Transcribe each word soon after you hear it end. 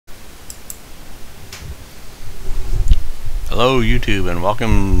Hello YouTube, and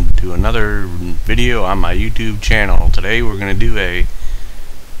welcome to another video on my YouTube channel. Today we're going to do a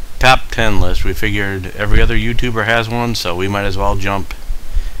top 10 list. We figured every other YouTuber has one, so we might as well jump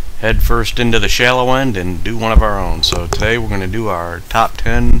head first into the shallow end and do one of our own. So today we're going to do our top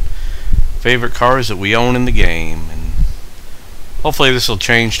 10 favorite cars that we own in the game, and hopefully this will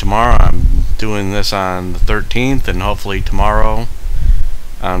change tomorrow. I'm doing this on the 13th, and hopefully tomorrow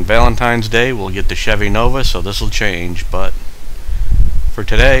on Valentine's Day we'll get the Chevy Nova, so this will change. But for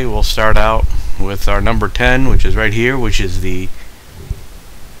today we'll start out with our number 10, which is right here, which is the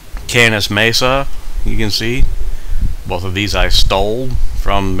Canis Mesa. You can see both of these I stole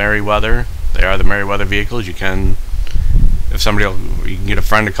from Merryweather. They are the Merryweather vehicles. You can, if somebody you can get a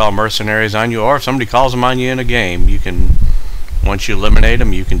friend to call mercenaries on you, or if somebody calls them on you in a game, you can, once you eliminate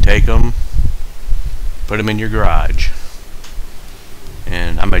them, you can take them, put them in your garage.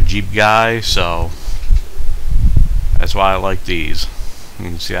 And I'm a Jeep guy, so that's why I like these. You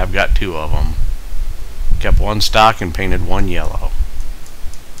can see I've got two of them. Kept one stock and painted one yellow.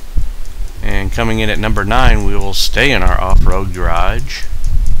 And coming in at number 9, we will stay in our off-road garage.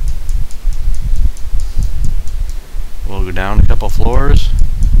 We'll go down a couple floors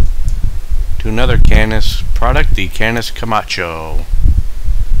to another Canis product, the Canis Camacho.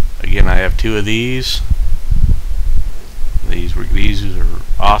 Again, I have two of these. These are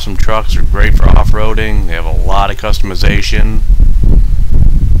awesome trucks. They're great for off-roading. They have a lot of customization,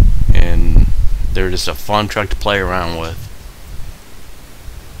 and they're just a fun truck to play around with.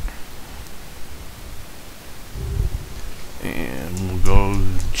 And we'll go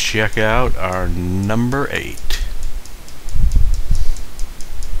check out our number 8.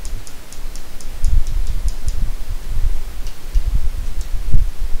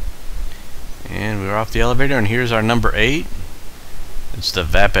 And we're off the elevator, and here's our number 8. It's the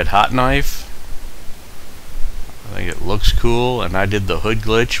Vapid Hot Knife. I think it looks cool, and I did the hood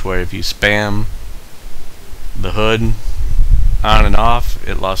glitch where if you spam the hood on and off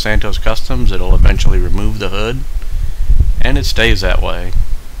at Los Santos Customs, it'll eventually remove the hood, and it stays that way.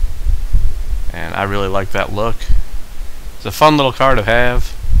 And I really like that look. It's a fun little car to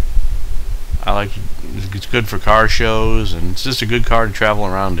have. I like it's good for car shows, and it's just a good car to travel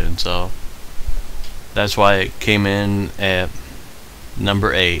around in, so that's why it came in at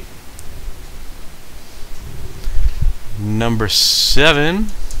number 8. Number 7,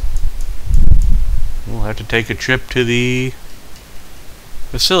 we'll have to take a trip to the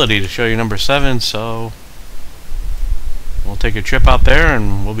facility to show you number 7, so we'll take a trip out there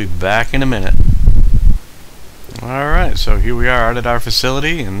and we'll be back in a minute. Alright, so here we are out at our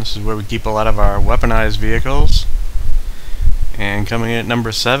facility, and this is where we keep a lot of our weaponized vehicles. And coming in at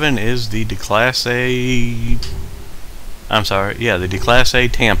number 7 is the Declasse, the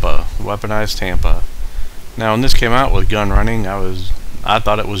Declasse Tampa, weaponized Tampa. Now, when this came out with gun running, I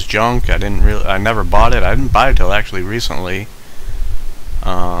thought it was junk. I never bought it. I didn't buy it till actually recently.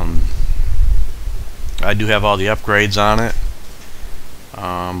 I do have all the upgrades on it.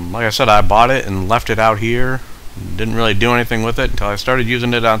 Like I said, I bought it and left it out here. Didn't really do anything with it until I started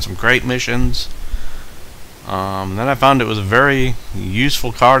using it on some crate missions. Then I found it was a very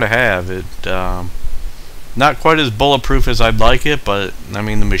useful car to have. It not quite as bulletproof as I'd like it, but I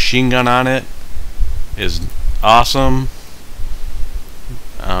mean the machine gun on it is awesome.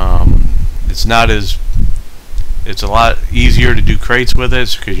 It's a lot easier to do crates with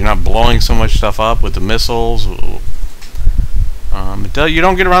it because you're not blowing so much stuff up with the missiles. You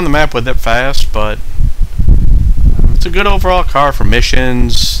don't get around the map with it fast, but it's a good overall car for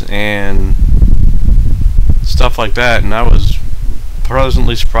missions and stuff like that. And I was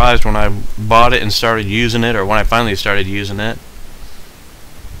pleasantly surprised when I bought it and started using it, or when I finally started using it.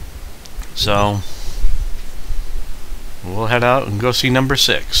 So we'll head out and go see number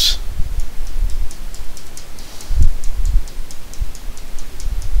 6.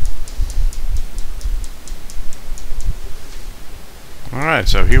 Alright,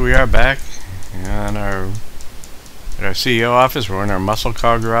 so here we are back at our CEO office. We're in our muscle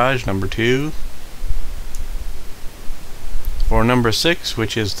car garage, number 2. For number 6,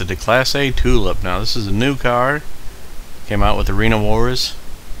 which is the Declasse Tulip. Now, this is a new car. Came out with Arena Wars,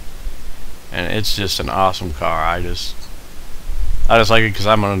 and it's just an awesome car. I just like it because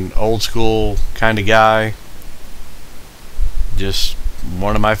I'm an old school kind of guy. Just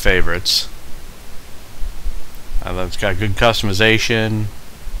one of my favorites. It's got good customization.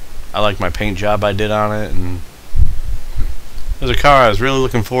 I like my paint job I did on it, and it was a car I was really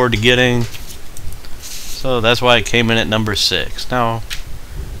looking forward to getting. So that's why it came in at number 6. Now,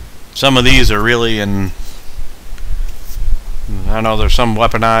 some of these are really I know there's some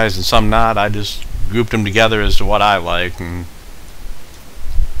weaponized and some not. I just grouped them together as to what I like, and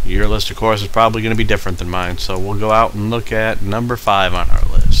your list, of course, is probably going to be different than mine. So we'll go out and look at number 5 on our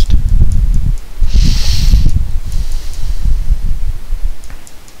list.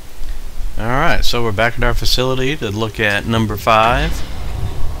 Alright, so we're back at our facility to look at number 5.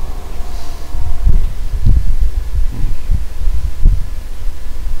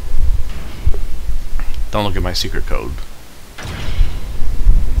 Don't look at my secret code.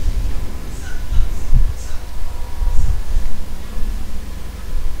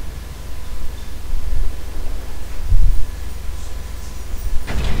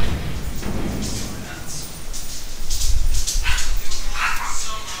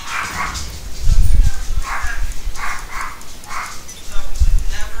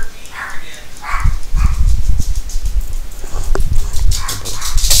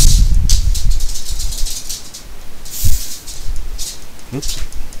 Oops.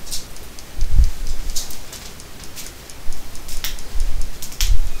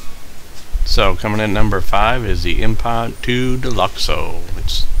 So coming in number 5 is the Impromptu Deluxo.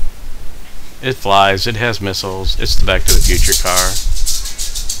 It flies, it has missiles, it's the Back to the Future car.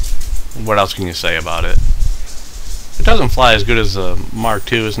 What else can you say about it? It doesn't fly as good as the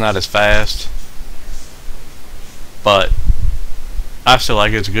Mark II, it's not as fast, but I still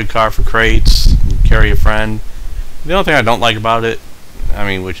like it. It's a good car for crates, carry a friend. The only thing I don't like about it, I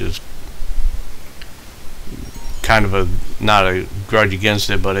mean, which is kind of not a grudge against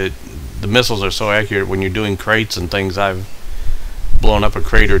it, but the missiles are so accurate when you're doing crates and things. I've blown up a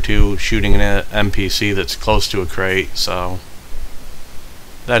crate or two shooting an NPC that's close to a crate, so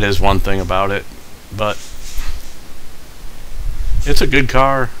that is one thing about it. But it's a good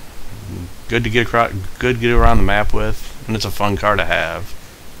car, good to get around the map with, and it's a fun car to have.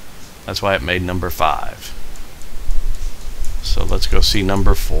 That's why it made number 5. So let's go see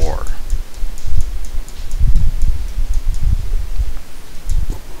number 4.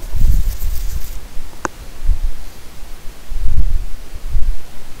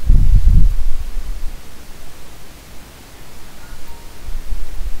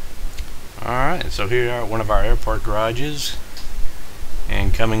 Alright, so here are one of our airport garages,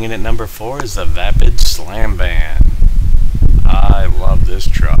 and coming in at number 4 is the Vapid Slam Van. I love this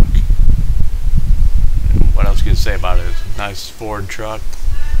truck. What else can you say about it? It's a nice Ford truck,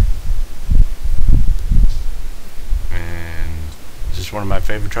 and it's just one of my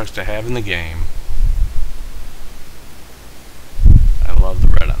favorite trucks to have in the game. I love the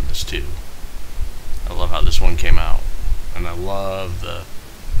red on this too. I love how this one came out, and I love the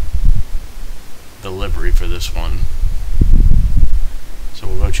livery for this one. So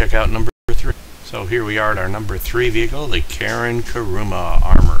we'll go check out number 3. So here we are at our number 3 vehicle, the Karin Kuruma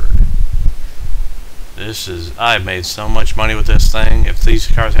Armored. I've made so much money with this thing. If these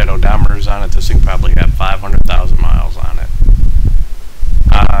cars had odometers on it, this thing probably had 500,000 miles on it.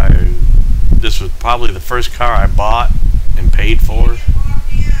 This was probably the first car I bought and paid for.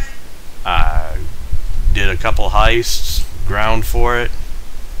 I did a couple heists, ground for it,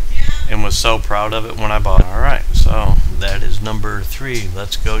 and was so proud of it when I bought it. Alright, so that is number 3.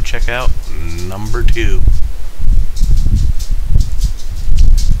 Let's go check out number 2.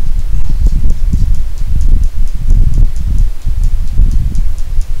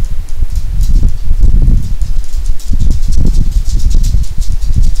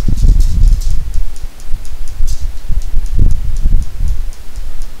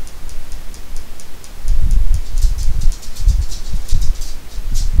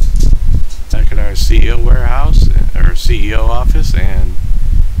 Our CEO warehouse, or CEO office, and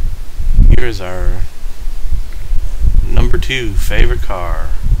here's our number 2 favorite car,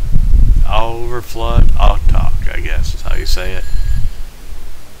 Oliver Flood Autalk, I guess is how you say it.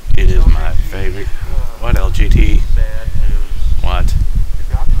 It is my favorite. What, LGT? What?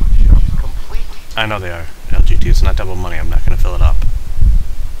 I know they are LGT. It's not double money. I'm not going to fill it up.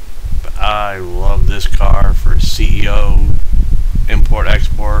 But I love this car for CEO, import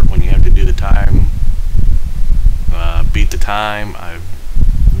export, when you have to do the time, beat the time.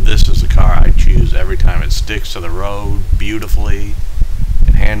 This is the car I choose every time. It sticks to the road beautifully,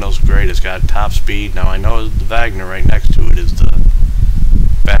 it handles great, it's got top speed. Now I know the Wagner right next to it is the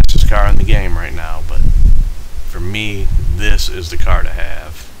fastest car in the game right now, but for me, this is the car to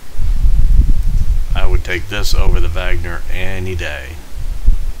have. I would take this over the Wagner any day.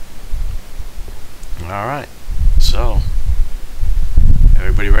 Alright, so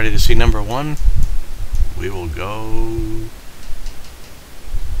everybody ready to see number 1? We will go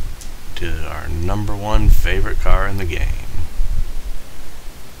to our number 1 favorite car in the game.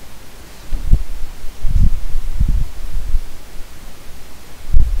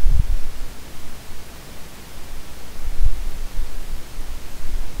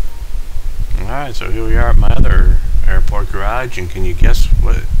 Alright, so here we are at my other airport garage, and can you guess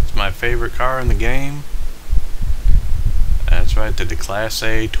what's my favorite car in the game? That's right, the Class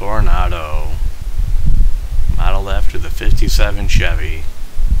A Tornado, modeled after the 57 Chevy.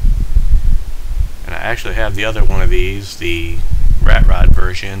 And I actually have the other one of these, the Rat Rod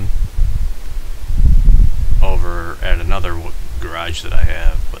version, over at another garage that I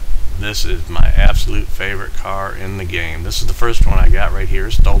have. But this is my absolute favorite car in the game. This is the first one I got right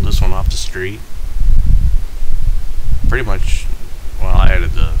here. Stole this one off the street. Pretty much, well, I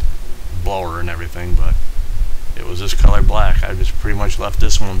added the blower and everything, but it was this color black. I just pretty much left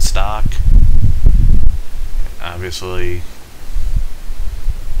this one stock. Obviously,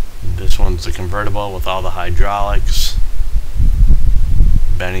 this one's the convertible with all the hydraulics.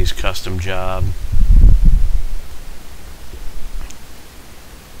 Benny's custom job.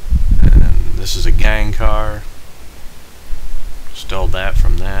 And this is a gang car. Stole that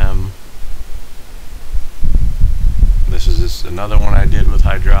from them. This is another one I did with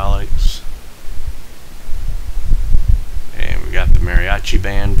hydraulics. And we got the mariachi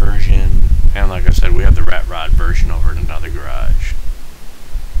band version. And like I said, we have the Rat Rod version over in another garage.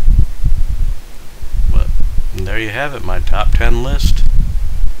 But there you have it, my top 10 list.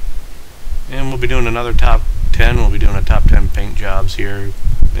 And we'll be doing another top 10. We'll be doing a top 10 paint jobs here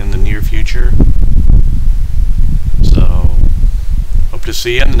in the near future. So, hope to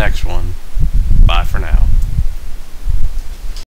see you in the next one. Bye for now.